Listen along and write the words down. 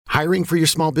Hiring for your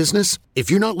small business?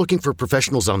 If you're not looking for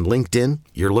professionals on LinkedIn,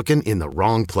 you're looking in the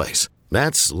wrong place.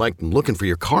 That's like looking for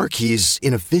your car keys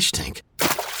in a fish tank.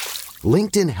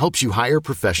 LinkedIn helps you hire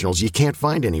professionals you can't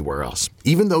find anywhere else,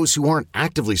 even those who aren't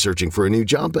actively searching for a new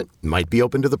job but might be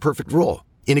open to the perfect role.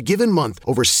 In a given month,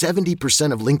 over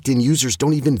 70% of LinkedIn users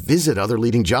don't even visit other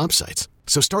leading job sites.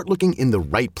 So start looking in the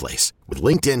right place. With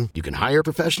LinkedIn, you can hire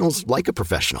professionals like a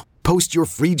professional. Post your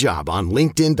free job on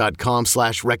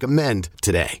linkedin.com/recommend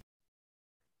today.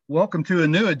 Welcome to a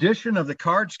new edition of the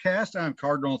Cards Cast. I'm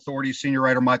Cardinal Authority senior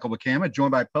writer Michael McCammon,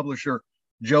 joined by publisher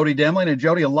Jody Demling. And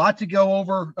Jody, a lot to go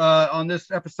over on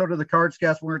this episode of the Cards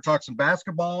Cast. We're going to talk some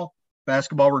basketball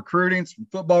recruiting, some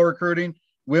football recruiting,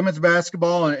 women's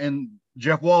basketball, and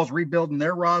Jeff Walz rebuilding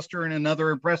their roster in another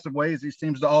impressive way, as he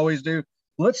seems to always do.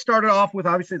 Let's start it off with,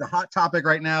 obviously, the hot topic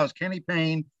right now is Kenny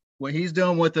Payne, what he's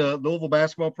doing with the Louisville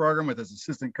basketball program, with his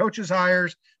assistant coaches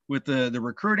hires, with the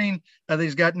recruiting that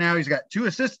he's got now. He's got two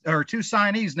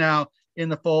signees now in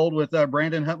the fold with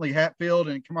Brandon Huntley Hatfield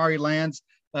and Kamari Lands,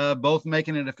 both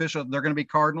making it official. They're going to be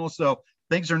Cardinals. So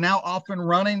things are now off and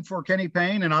running for Kenny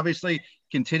Payne, and obviously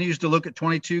continues to look at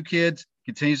 22 kids,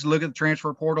 continues to look at the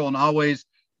transfer portal, and always,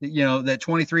 that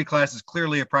 23 class is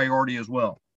clearly a priority as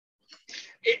well.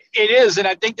 It is, and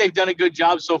I think they've done a good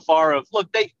job so far of,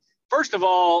 first of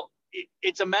all,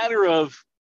 it's a matter of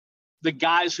the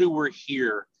guys who were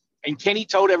here. And Kenny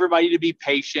told everybody to be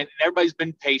patient, and everybody's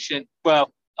been patient.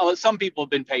 Well, some people have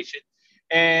been patient.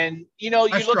 And, you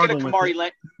look at a Kamari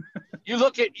Lands. you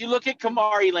look at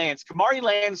Kamari Lands. Kamari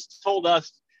Lands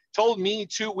told me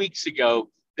 2 weeks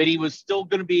ago that he was still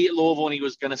going to be at Louisville and he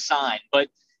was going to sign. But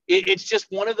it's just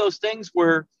one of those things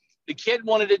where the kid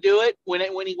wanted to do it when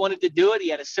he wanted to do it. He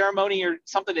had a ceremony or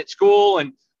something at school,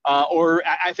 and or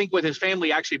I think with his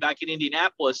family actually back in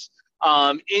Indianapolis.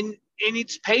 In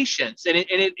its patience, and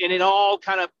it all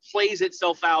kind of plays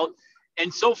itself out.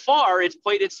 And so far, it's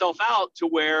played itself out to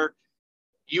where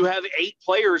you have 8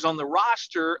 players on the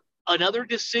roster. Another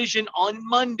decision on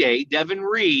Monday, Devin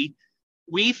Ree,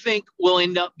 we think will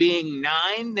end up being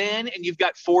 9 then, and you've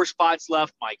got 4 spots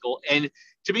left, Michael. And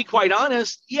to be quite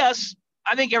honest, yes,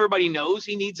 I think everybody knows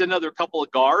he needs another couple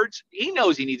of guards. He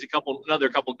knows he needs another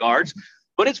couple of guards,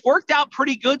 but it's worked out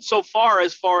pretty good so far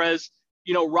as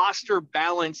roster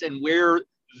balance and where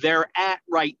they're at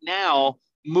right now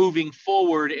moving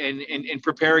forward and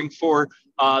preparing for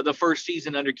the first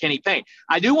season under Kenny Payne.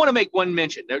 I do want to make one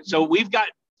mention. So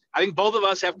I think both of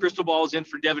us have crystal balls in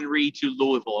for Devin Ree to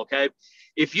Louisville. Okay.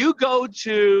 If you go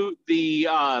to the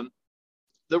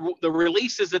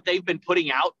releases that they've been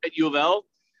putting out at U of L,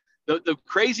 the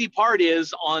crazy part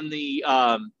is on the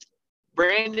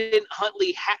Brandon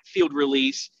Huntley Hatfield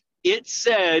release, it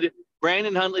said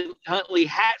Brandon Huntley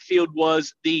Hatfield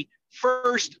was the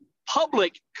first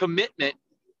public commitment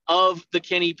of the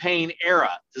Kenny Payne era.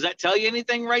 Does that tell you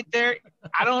anything right there?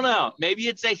 I don't know. Maybe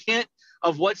it's a hint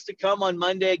of what's to come on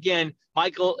Monday. Again,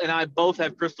 Michael and I both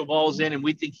have crystal balls in, and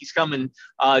we think he's coming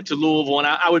to Louisville, and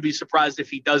I would be surprised if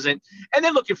he doesn't. And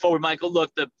then looking forward, Michael,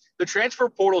 look, the transfer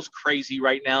portal's crazy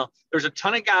right now. There's a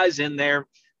ton of guys in there.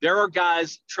 There are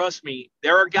guys, trust me,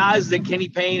 there are guys that Kenny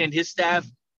Payne and his staff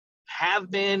have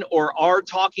been or are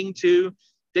talking to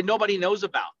that nobody knows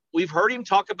about. We've heard him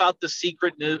talk about the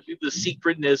secretness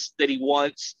that he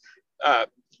wants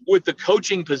with the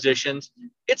coaching positions.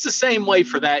 It's the same way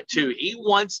for that too. He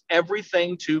wants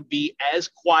everything to be as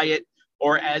quiet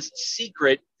or as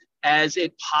secret as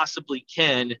it possibly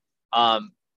can. I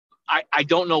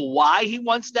don't know why he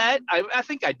wants that. I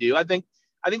think I do. I think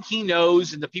he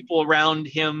knows, and the people around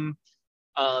him,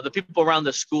 the people around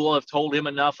the school have told him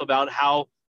enough about how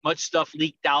much stuff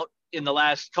leaked out in the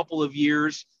last couple of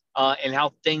years, and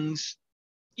how things,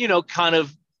 kind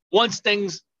of once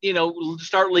things,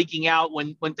 start leaking out,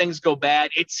 when things go bad,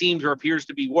 it seems or appears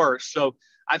to be worse. So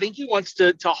I think he wants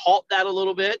to halt that a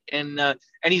little bit. And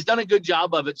he's done a good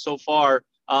job of it so far,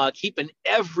 keeping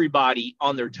everybody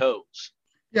on their toes.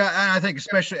 Yeah, and I think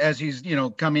especially as he's,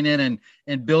 coming in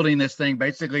and building this thing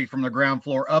basically from the ground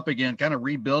floor up again, kind of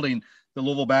rebuilding the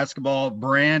Louisville basketball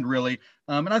brand, really.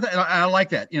 And I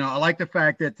like that. I like the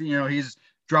fact that, he's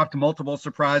dropped multiple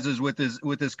surprises with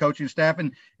his coaching staff,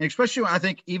 and especially I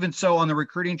think even so on the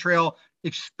recruiting trail,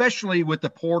 especially with the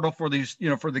portal for these,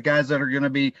 for the guys that are going to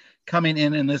be coming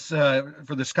in this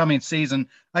for this coming season.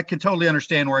 I can totally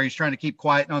understand where he's trying to keep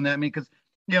quiet on that. I mean, because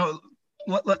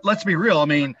let's be real. I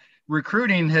mean,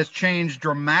 recruiting has changed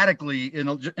dramatically in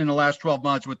the last 12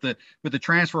 months with the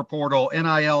transfer portal,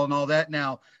 NIL, and all that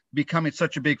now becoming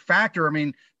such a big factor. I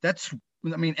mean,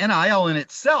 NIL in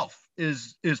itself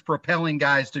is propelling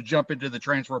guys to jump into the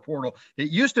transfer portal. It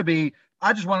used to be,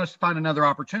 I just want to find another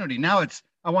opportunity. Now it's,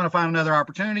 I want to find another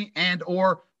opportunity, and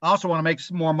or I also want to make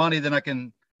some more money than I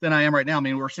am right now. I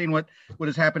mean, we're seeing what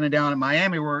is happening down in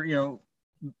Miami, where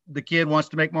the kid wants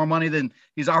to make more money than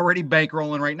he's already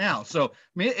bankrolling right now. So I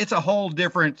mean, it's a whole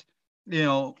different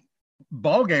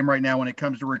ball game right now when it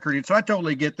comes to recruiting. So I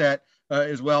totally get that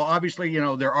as well. Obviously,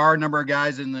 there are a number of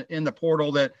guys in the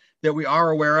portal that we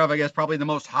are aware of. I guess probably the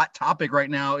most hot topic right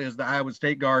now is the Iowa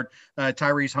State guard,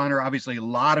 Tyrese Hunter. Obviously, a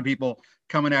lot of people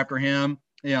coming after him.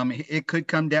 It could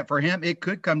come down for him. It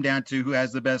could come down to who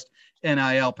has the best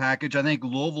NIL package. I think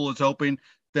Louisville is hoping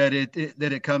that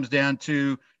it comes down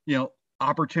to,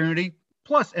 opportunity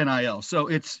plus NIL. So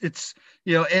it's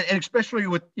and especially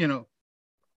with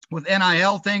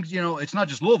NIL things, it's not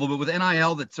just Louisville, but with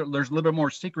NIL, there's a little bit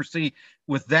more secrecy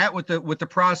with the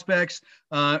prospects.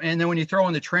 And then when you throw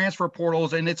in the transfer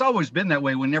portals, and it's always been that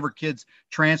way whenever kids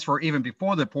transfer, even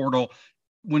before the portal,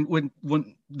 when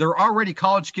they're already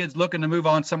college kids looking to move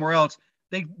on somewhere else,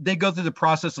 they go through the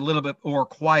process a little bit more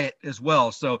quiet as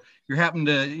well. So you're having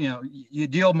to, you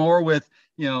deal more with,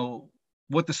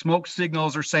 what the smoke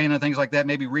signals are saying and things like that,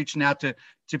 maybe reaching out to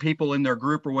people in their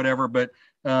group or whatever. But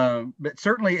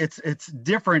certainly it's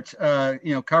different,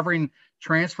 covering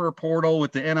transfer portal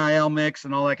with the NIL mix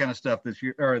and all that kind of stuff this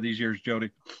year or these years, Jody.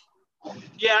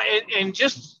 Yeah. And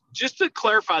just to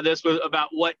clarify this about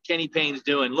what Kenny Payne's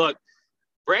doing. Look,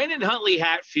 Brandon Huntley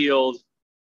Hatfield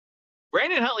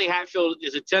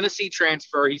is a Tennessee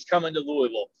transfer. He's coming to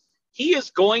Louisville. He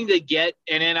is going to get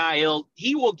an NIL.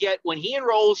 He will get, when he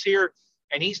enrolls here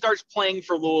and he starts playing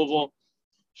for Louisville,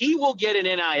 he will get an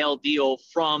NIL deal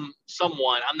from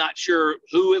someone. I'm not sure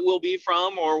who it will be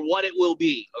from or what it will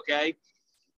be, okay?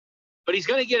 But he's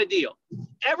going to get a deal.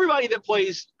 Everybody that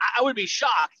plays – I would be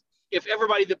shocked if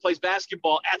everybody that plays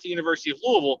basketball at the University of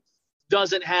Louisville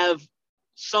doesn't have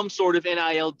some sort of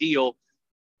NIL deal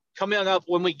coming up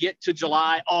when we get to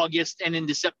July, August, and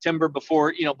into September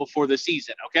before the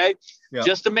season, okay? Yeah.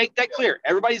 Just to make that clear,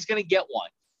 everybody's going to get one.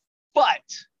 But –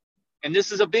 and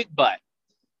this is a big but,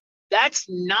 that's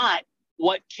not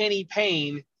what Kenny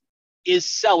Payne is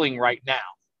selling right now.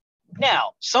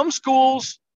 Now, some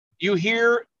schools, you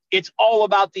hear it's all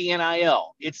about the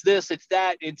NIL. It's this, it's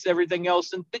that, it's everything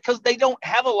else, and because they don't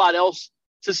have a lot else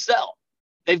to sell.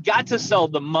 They've got to sell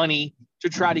the money to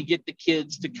try to get the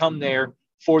kids to come there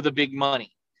for the big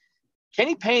money.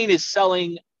 Kenny Payne is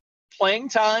selling playing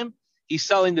time. He's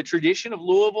selling the tradition of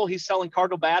Louisville. He's selling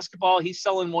Cardinal basketball. He's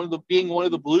selling being one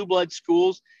of the blue blood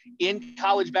schools in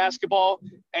college basketball.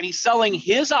 And he's selling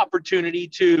his opportunity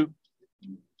to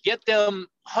get them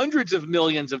hundreds of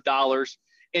millions of dollars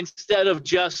instead of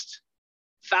just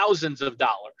thousands of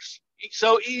dollars.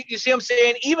 So you see what I'm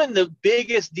saying? Even the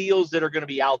biggest deals that are going to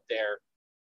be out there,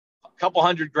 a couple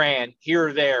 $100,000 here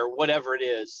or there, whatever it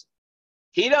is,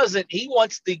 he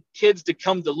wants the kids to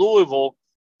come to Louisville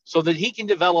so that he can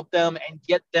develop them and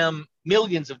get them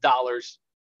millions of dollars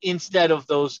instead of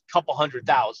those couple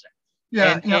 100,000.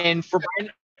 Yeah. And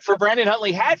for Brandon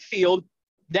Huntley Hatfield,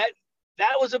 that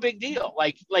was a big deal.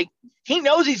 Like he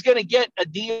knows he's going to get a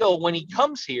deal when he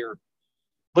comes here,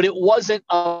 but it wasn't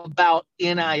about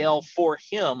NIL for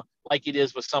him like it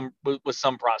is with some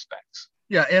prospects.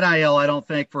 Yeah, NIL, I don't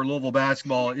think for Louisville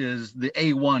basketball is the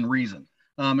A1 reason.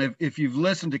 If you've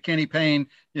listened to Kenny Payne,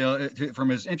 from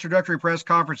his introductory press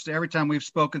conference to every time we've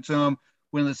spoken to him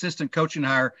with an assistant coaching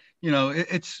hire,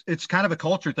 it's kind of a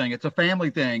culture thing. It's a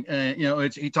family thing.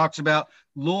 He talks about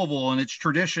Louisville and its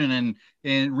tradition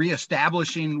and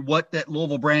reestablishing what that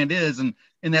Louisville brand is. And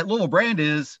that Louisville brand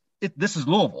is, this is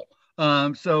Louisville.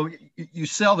 So you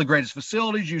sell the greatest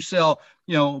facilities, you sell,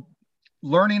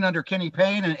 learning under Kenny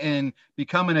Payne and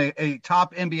becoming a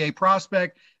top NBA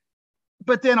prospect.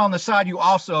 But then on the side, you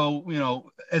also,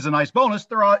 as a nice bonus,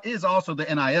 there is also the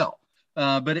NIL.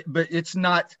 But it's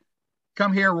not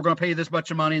come here, we're going to pay you this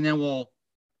much of money, and then we'll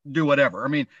do whatever. I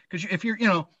mean, because if you're,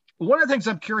 one of the things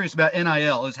I'm curious about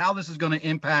NIL is how this is going to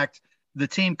impact the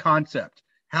team concept,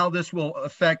 how this will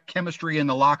affect chemistry in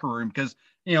the locker room. Because,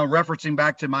 referencing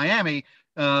back to Miami,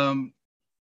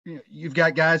 you've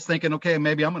got guys thinking, okay,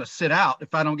 maybe I'm going to sit out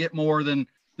if I don't get more than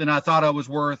I thought I was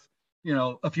worth,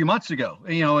 a few months ago,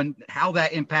 and how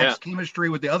that impacts chemistry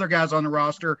with the other guys on the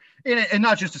roster, and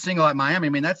not just a single out Miami. I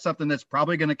mean, that's something that's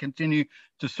probably going to continue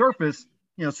to surface,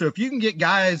 so if you can get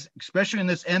guys, especially in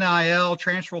this NIL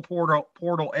transfer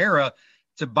portal era,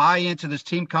 to buy into this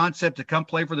team concept, to come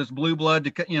play for this blue blood,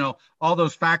 to, all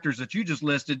those factors that you just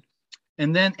listed.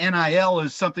 And then NIL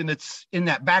is something that's in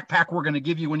that backpack we're going to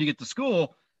give you when you get to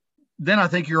school. Then I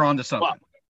think you're on to something.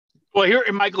 Well, here,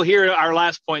 Michael, here our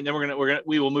last point, then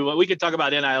we will move on. We could talk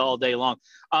about NIL all day long.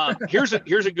 Here's a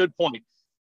good point.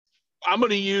 I'm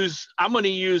going to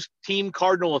use Team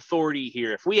Cardinal authority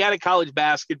here. If we had a college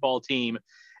basketball team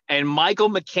and Michael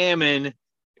McCammon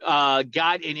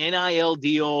got an NIL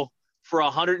deal for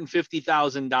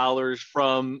 $150,000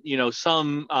 from,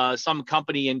 some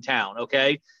company in town.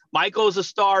 Okay. Michael's a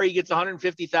star. He gets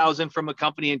 $150,000 from a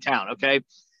company in town. Okay.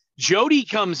 Jody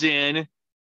comes in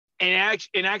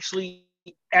and actually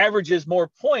averages more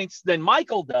points than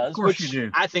Michael does, which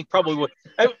I think probably would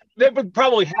that would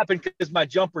probably happen because my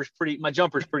jumper's pretty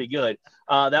good.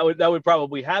 That would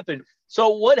probably happen. So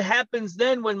what happens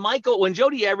then when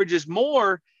Jody averages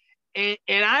more? And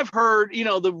I've heard,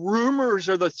 the rumors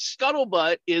or the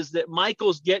scuttlebutt is that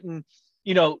Michael's getting,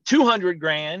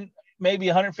 $200,000, maybe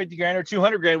 $150,000 or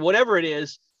 $200,000, whatever it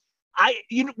is.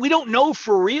 We don't know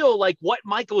for real, like what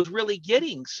Michael is really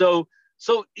getting. So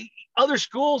other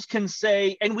schools can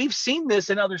say, and we've seen this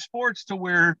in other sports to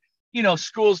where,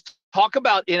 schools talk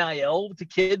about NIL to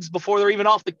kids before they're even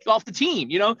off the team,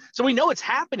 so we know it's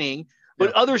happening,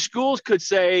 but other schools could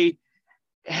say,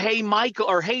 hey, Michael,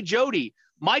 or hey, Jody,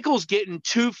 Michael's getting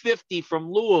 $250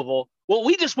 from Louisville. Well,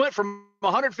 we just went from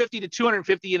 $150 to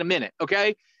 $250 in a minute.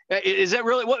 Okay. Is that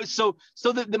really what? So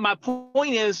my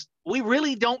point is, we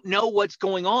really don't know what's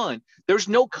going on. There's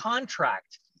no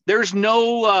contract. There's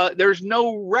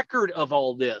no record of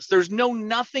all this. There's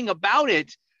nothing about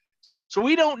it. So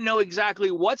we don't know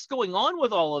exactly what's going on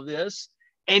with all of this.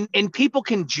 And people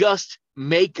can just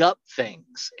make up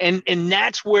things. And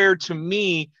that's where, to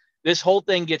me, this whole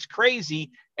thing gets crazy.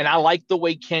 And I like the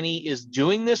way Kenny is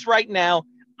doing this right now.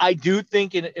 I do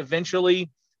think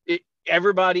eventually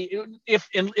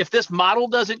if this model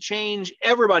doesn't change,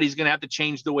 everybody's going to have to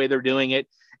change the way they're doing it.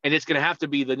 And it's going to have to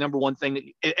be the number one thing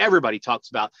that everybody talks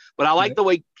about. But I like the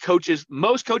way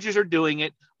most coaches are doing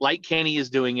it, like Kenny is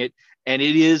doing it. And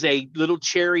it is a little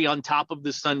cherry on top of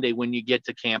the sundae when you get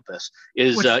to campus.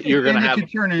 You're going to have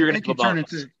and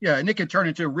it can turn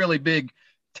into a really big,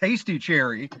 tasty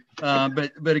cherry.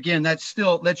 But again,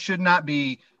 that should not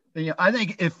be. I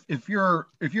think if you're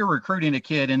recruiting a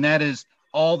kid and that is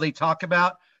all they talk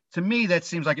about, to me that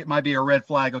seems like it might be a red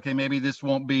flag. Okay, maybe this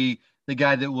won't be the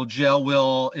guy that will gel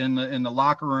well in the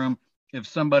locker room if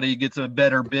somebody gets a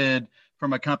better bid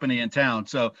from a company in town.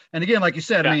 So, and again, like you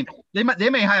said, I mean, they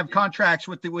may have contracts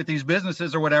with these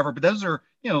businesses or whatever, but those are,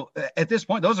 at this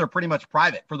point, those are pretty much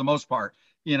private for the most part,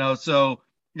 so,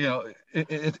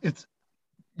 it's,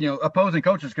 opposing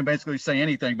coaches can basically say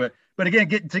anything, but again,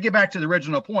 get back to the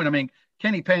original point. I mean,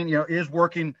 Kenny Payne, is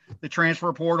working the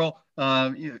transfer portal.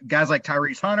 Guys like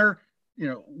Tyrese Hunter,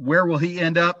 where will he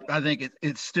end up? I think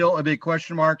it's still a big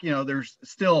question mark. There's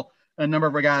still a number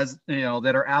of guys,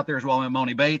 that are out there as well. And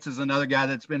Monty Bates is another guy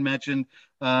that's been mentioned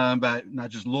by not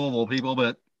just Louisville people,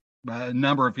 but by a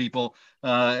number of people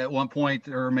at one point,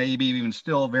 or maybe even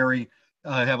still very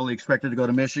heavily expected to go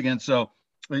to Michigan. So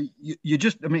you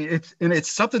just, I mean,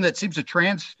 it's something that seems to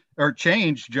change,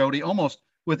 Jody, almost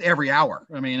with every hour.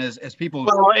 I mean, as people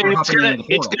are hopping into the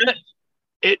portal.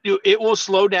 It will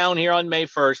slow down here on May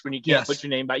 1st when you can't put your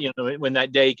name back, when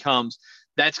that day comes.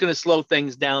 That's going to slow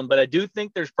things down. But I do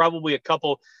think there's probably a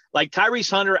couple, like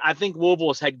Tyrese Hunter. I think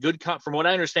Louisville's had from what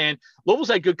I understand, Louisville's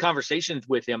had good conversations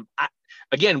with him.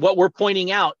 Again, what we're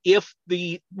pointing out, if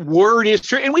the word is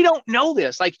true, and we don't know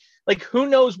this, like who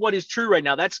knows what is true right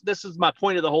now? This is my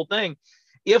point of the whole thing.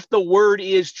 If the word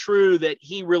is true that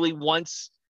he really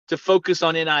wants to focus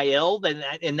on NIL,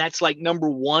 and that's like number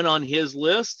one on his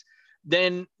list,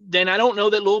 then I don't know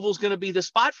that Louisville's going to be the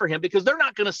spot for him, because they're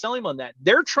not going to sell him on that.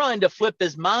 They're trying to flip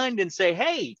his mind and say,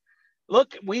 hey,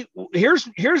 look, here's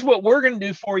what we're going to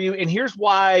do for you, and here's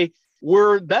why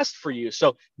we're best for you.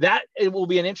 So that it will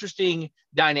be an interesting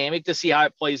dynamic to see how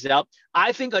it plays out.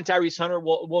 I think on Tyrese Hunter,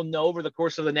 we'll know over the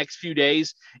course of the next few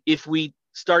days if we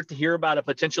start to hear about a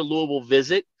potential Louisville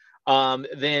visit.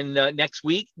 Then next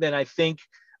week, then I think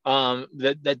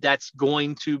that's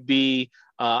going to be.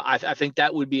 I think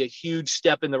that would be a huge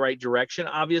step in the right direction,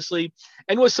 obviously.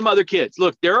 And with some other kids,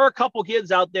 look, there are a couple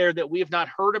kids out there that we have not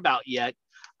heard about yet.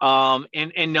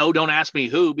 And no, don't ask me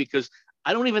who, because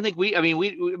I don't even think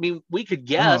we could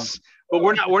guess, but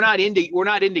we're not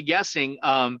into guessing.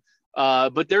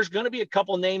 But there's going to be a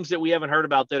couple names that we haven't heard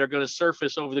about that are going to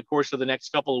surface over the course of the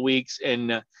next couple of weeks.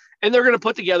 And they're going to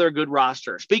put together a good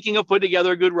roster. Speaking of putting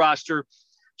together a good roster,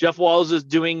 Jeff Walz is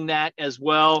doing that as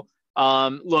well.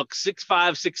 Look, 6'5",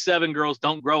 6'7" girls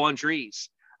don't grow on trees.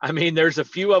 I mean, there's a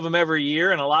few of them every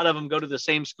year, and a lot of them go to the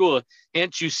same school.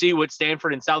 Hence, you see what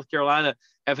Stanford and South Carolina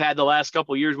have had the last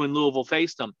couple of years when Louisville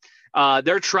faced them.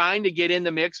 They're trying to get in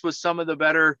the mix with some of the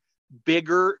better,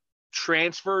 bigger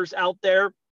transfers out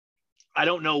there. I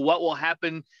don't know what will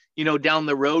happen down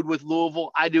the road with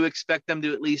Louisville. I do expect them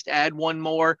to at least add one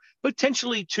more,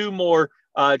 potentially two more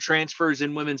transfers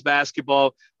in women's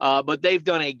basketball. But they've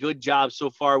done a good job so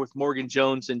far with Morgan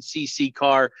Jones and CC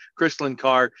Carr, Kristlyn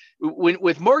Carr.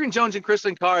 With Morgan Jones and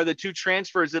Kristlyn Carr, the two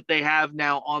transfers that they have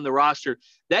now on the roster,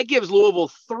 that gives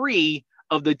Louisville 3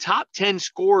 of the top 10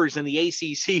 scorers in the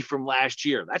ACC from last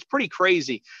year. That's pretty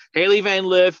crazy. Haley Van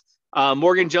Lith,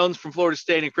 Morgan Jones from Florida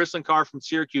State, and Kristlyn Carr from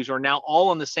Syracuse are now all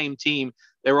on the same team.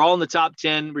 They were all in the top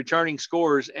 10 returning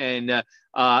scorers, and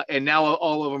now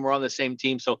all of them are on the same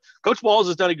team. So Coach Walls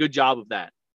has done a good job of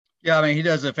that. Yeah, I mean, he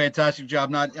does a fantastic job,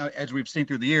 not as we've seen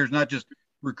through the years, not just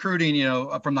recruiting,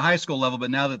 from the high school level,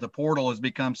 but now that the portal has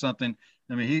become something.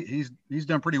 I mean, he's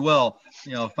done pretty well,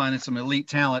 finding some elite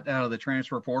talent out of the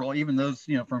transfer portal, even those,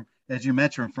 from, as you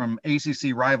mentioned, from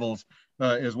ACC rivals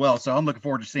as well. So I'm looking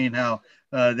forward to seeing how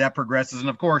that progresses. And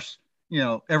of course,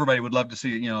 everybody would love to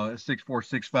see, a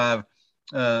 6'4",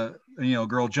 6'5",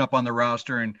 girl jump on the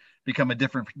roster and become a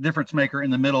difference maker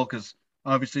in the middle, because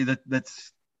obviously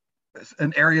that's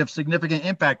an area of significant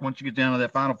impact once you get down to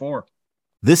that Final Four.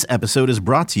 This episode is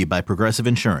brought to you by Progressive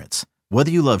Insurance.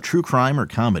 Whether you love true crime or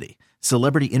comedy,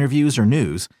 celebrity interviews or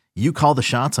news, you call the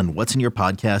shots on what's in your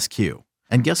podcast queue.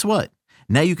 And guess what?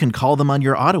 Now you can call them on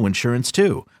your auto insurance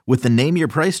too with the Name Your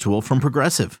Price tool from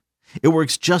Progressive. It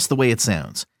works just the way it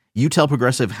sounds. You tell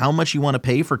Progressive how much you want to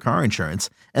pay for car insurance,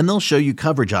 and they'll show you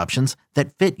coverage options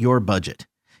that fit your budget.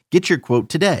 Get your quote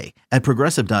today at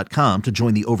Progressive.com to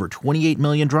join the over 28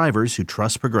 million drivers who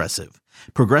trust Progressive.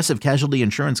 Progressive Casualty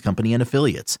Insurance Company and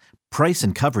Affiliates. Price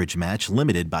and coverage match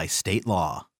limited by state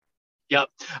law. Yep.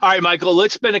 All right, Michael,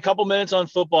 let's spend a couple minutes on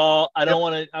football. I don't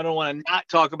want to not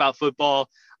talk about football.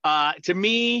 To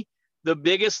me, the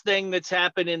biggest thing that's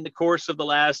happened in the course of the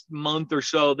last month or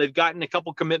so, they've gotten a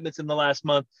couple commitments in the last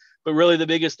month, but really the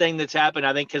biggest thing that's happened,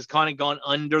 I think, has kind of gone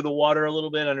under the water a little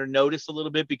bit, under notice a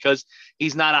little bit, because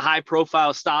he's not a high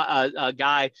profile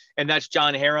guy. And that's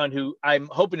John Herron, who I'm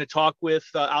hoping to talk with.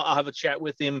 I'll have a chat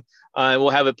with him. We'll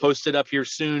have it posted up here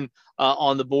soon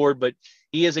on the board, but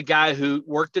he is a guy who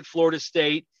worked at Florida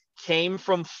State, came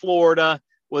from Florida,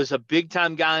 was a big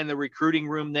time guy in the recruiting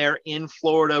room there in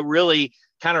Florida, really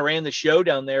kind of ran the show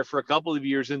down there for a couple of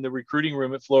years in the recruiting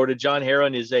room at Florida. John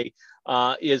Herron is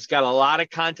got a lot of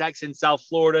contacts in South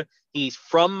Florida. He's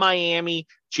from Miami.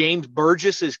 James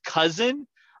Burgess's cousin.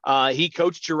 He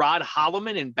coached Gerard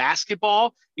Holloman in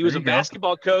basketball. He was a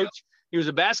basketball coach. He was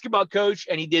a basketball coach,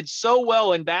 and he did so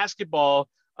well in basketball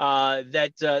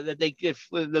that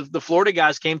the Florida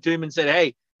guys came to him and said,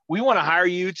 "Hey, we want to hire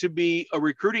you to be a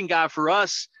recruiting guy for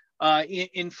us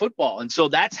in football." And so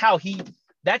that's how he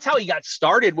got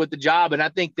started with the job. And I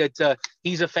think that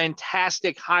he's a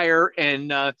fantastic hire.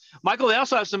 And Michael, they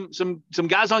also have some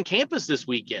guys on campus this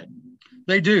weekend.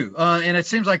 They do. And it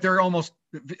seems like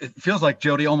it feels like,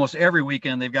 Jody, almost every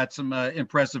weekend they've got some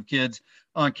impressive kids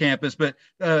on campus. But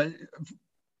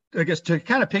I guess to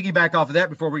kind of piggyback off of that,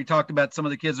 before we talked about some of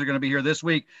the kids that are going to be here this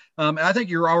week, I think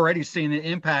you're already seeing the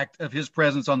impact of his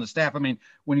presence on the staff. I mean,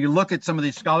 when you look at some of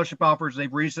these scholarship offers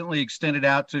they've recently extended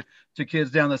out to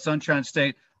kids down the Sunshine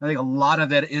State, I think a lot of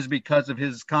that is because of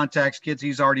his contacts, kids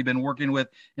he's already been working with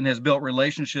and has built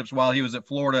relationships while he was at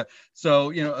Florida. So,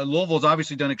 Louisville's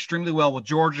obviously done extremely well with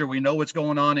Georgia. We know what's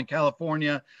going on in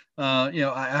California.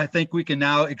 I think we can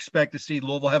now expect to see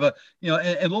Louisville have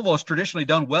and Louisville has traditionally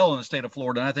done well in the state of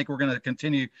Florida. And I think we're going to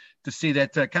continue to see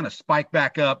that kind of spike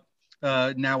back up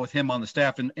now with him on the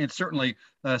staff, and certainly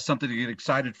something to get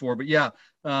excited for. But yeah,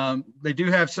 they do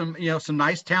have some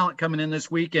nice talent coming in this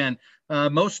weekend.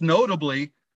 Most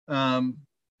notably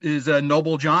is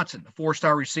Noble Johnson, a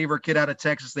 4-star receiver, kid out of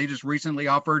Texas. They just recently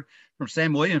offered from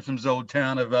Sam Williamson's old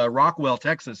town of Rockwell,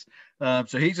 Texas. So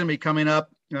he's going to be coming up.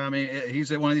 I mean,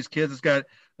 he's one of these kids that's got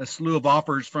a slew of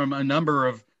offers from a number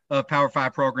of Power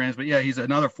 5 programs. But yeah, he's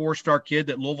another 4-star kid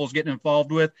that Louisville's getting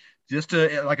involved with.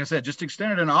 Like I said, just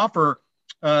extended an offer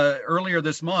earlier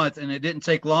this month, and it didn't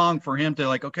take long for him to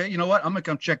okay, you know what, I'm going to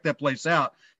come check that place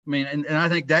out. I mean, and I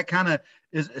think that kind of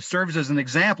serves as an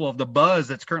example of the buzz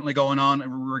that's currently going on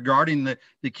regarding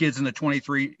the kids in the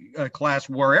 23 class,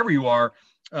 wherever you are,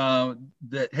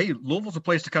 that, hey, Louisville's a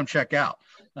place to come check out.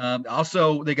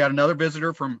 Also, they got another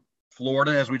visitor from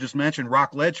Florida, as we just mentioned,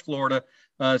 Rockledge, Florida,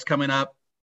 is coming up.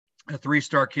 A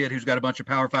 3-star kid who's got a bunch of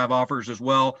Power 5 offers as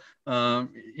well.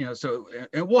 So,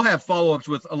 and we'll have follow-ups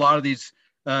with a lot of these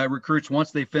recruits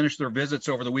once they finish their visits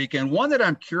over the weekend. One that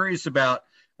I'm curious about,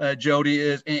 Jody,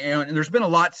 is, and there's been a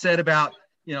lot said about,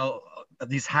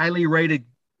 these highly rated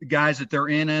guys that they're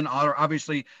in.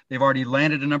 Obviously, they've already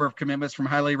landed a number of commitments from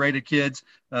highly rated kids,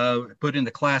 put in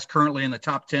the class currently in the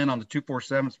top 10 on the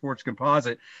 247 Sports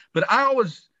Composite. But I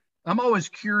always I'm always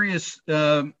curious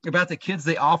about the kids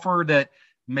they offer that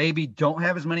maybe don't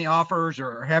have as many offers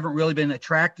or haven't really been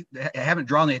attracted, haven't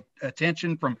drawn the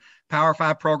attention from Power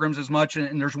 5 programs as much.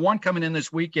 And there's one coming in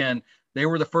this weekend. They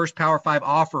were the first Power 5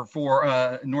 offer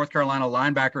for North Carolina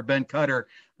linebacker Ben Cutter.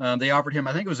 They offered him,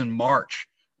 I think it was in March.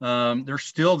 They're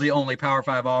still the only Power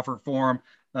 5 offer for him.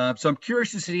 So I'm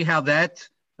curious to see how that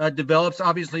develops.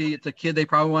 Obviously, it's a kid they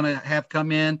probably want to have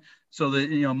come in so that,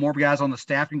 more guys on the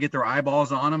staff can get their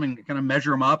eyeballs on them and kind of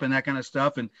measure them up and that kind of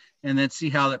stuff, and then see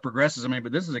how that progresses. I mean,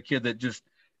 but this is a kid that just,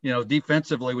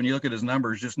 defensively, when you look at his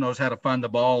numbers, just knows how to find the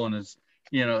ball and is,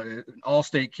 an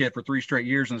all-state kid for 3 straight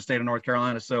years in the state of North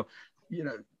Carolina. So,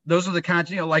 those are the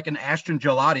kinds, like an Ashton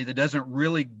Gelati that doesn't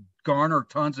really garner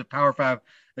tons of Power 5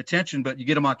 attention, but you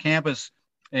get them on campus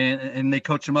and they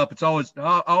coach them up. It's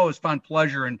always find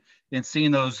pleasure in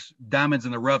seeing those diamonds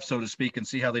in the rough, so to speak, and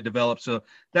see how they develop. So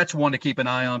that's one to keep an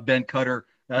eye on, Ben Cutter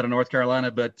out of North Carolina.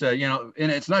 But, and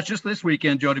it's not just this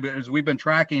weekend, Jody, but as we've been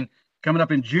tracking coming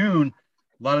up in June,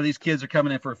 a lot of these kids are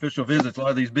coming in for official visits, a lot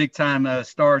of these big time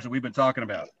stars that we've been talking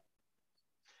about.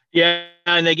 Yeah,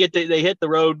 and they hit the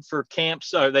road for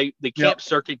camps. The camp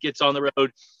circuit gets on the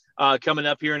road coming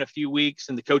up here in a few weeks,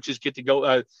 and the coaches get to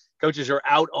go. Coaches are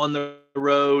out on the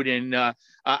road, and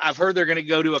I've heard they're going to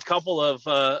go to a couple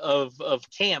of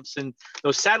camps, and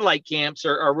those satellite camps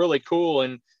are really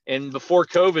cool. And before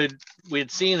COVID, we had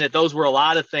seen that those were a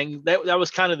lot of things. That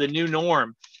was kind of the new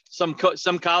norm. Some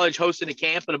college hosted a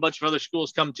camp, and a bunch of other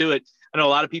schools come to it. I know a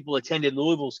lot of people attended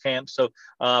Louisville's camp. So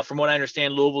from what I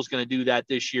understand, Louisville's going to do that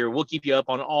this year. We'll keep you up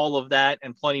on all of that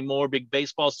and plenty more. Big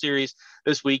baseball series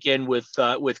this weekend with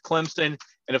Clemson.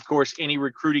 And, of course, any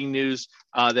recruiting news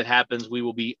that happens, we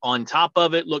will be on top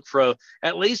of it. Look for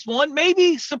at least one,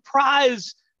 maybe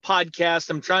surprise podcast.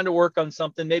 I'm trying to work on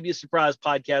something, maybe a surprise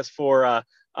podcast for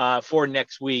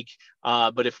next week.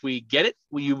 But if we get it,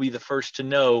 you'll be the first to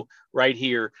know right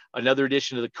here. Another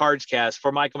edition of the Cards Cast.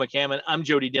 For Michael McCammon, I'm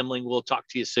Jody Demling. We'll talk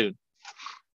to you soon.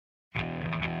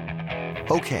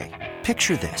 Okay,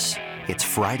 picture this. It's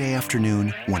Friday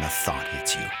afternoon when a thought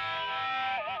hits you.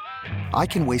 I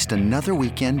can waste another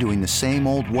weekend doing the same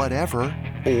old whatever,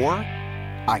 or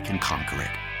I can conquer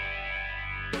it.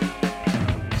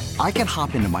 I can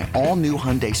hop into my all-new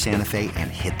Hyundai Santa Fe and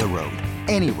hit the road.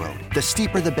 Any road. The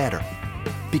steeper, the better.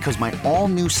 Because my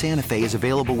all-new Santa Fe is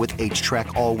available with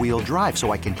H-Track all-wheel drive,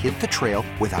 so I can hit the trail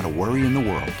without a worry in the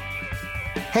world.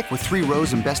 Heck, with 3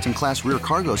 rows and best-in-class rear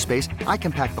cargo space, I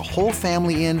can pack the whole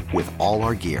family in with all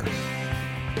our gear.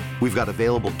 We've got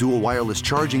available dual wireless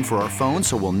charging for our phones,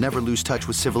 so we'll never lose touch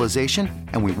with civilization,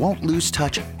 and we won't lose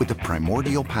touch with the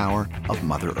primordial power of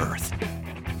Mother Earth.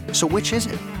 So which is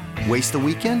it? Waste the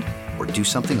weekend or do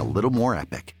something a little more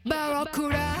epic?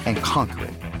 And conquer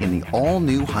it in the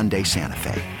all-new Hyundai Santa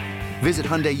Fe. Visit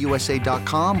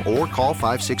HyundaiUSA.com or call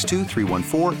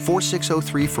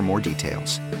 562-314-4603 for more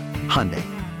details. Hyundai,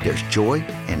 there's joy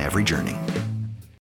in every journey.